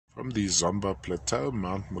From the Zomba Plateau,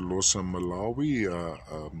 Mount Molosa, Malawi,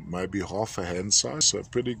 maybe half a hand size, so a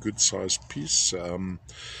pretty good sized piece.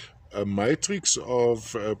 A matrix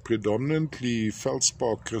of predominantly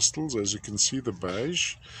feldspar crystals, as you can see, the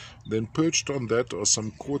beige. Then perched on that are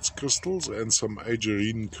some quartz crystals and some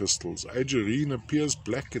agerine crystals. Agerine appears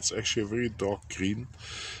black, it's actually a very dark green.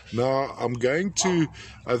 Now I'm going to,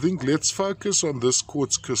 I think let's focus on this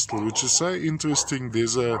quartz crystal, which is so interesting.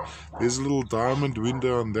 There's a little diamond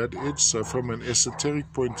window on that edge, so from an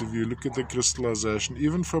esoteric point of view, look at the crystallization.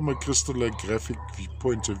 Even from a crystallographic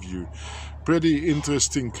point of view, pretty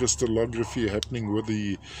interesting crystallography happening with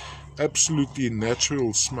the absolutely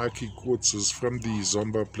natural smoky quartzes from the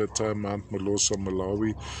Zomba Plateau, Mount Molosa,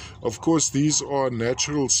 Malawi. Of course, these are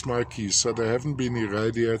natural smokies, so they haven't been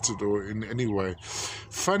irradiated or in any way.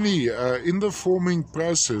 Funny, in the forming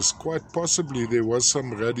process, quite possibly there was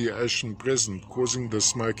some radiation present causing the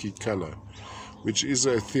smoky color, which is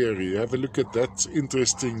a theory. Have a look at that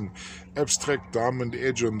interesting abstract diamond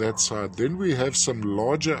edge on that side. Then we have some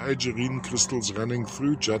larger agerine crystals running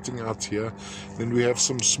through, jutting out here. Then we have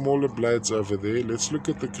some smaller blades over there. Let's look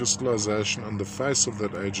at the crystallization on the face of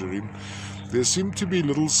that agerine. There seem to be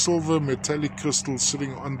little silver metallic crystals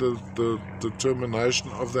sitting on the termination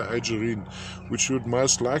of the agerine, which would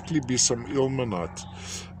most likely be some ilmenite.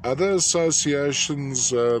 Other associations,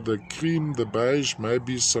 the cream, the beige,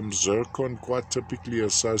 maybe some zircon, quite typically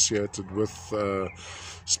associated with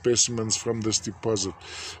specimens from this deposit.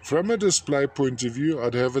 From a display point of view,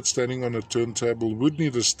 I'd have it standing on a turntable. Would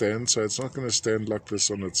need a stand, so it's not going to stand like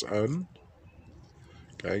this on its own.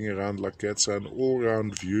 Going around like that, so an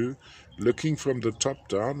all-round view. Looking from the top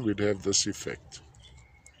down, we'd have this effect.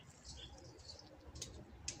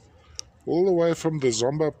 All the way from the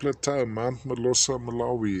Zomba Plateau, Mount Molosa,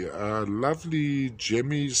 Malawi, lovely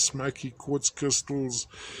gemmy smoky quartz crystals,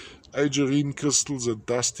 agerine crystals, a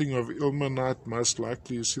dusting of ilmenite, most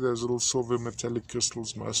likely. You see those little silver metallic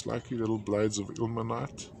crystals, most likely little blades of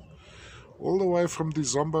ilmenite. All the way from the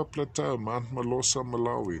Zomba Plateau, Mount Molosa,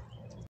 Malawi.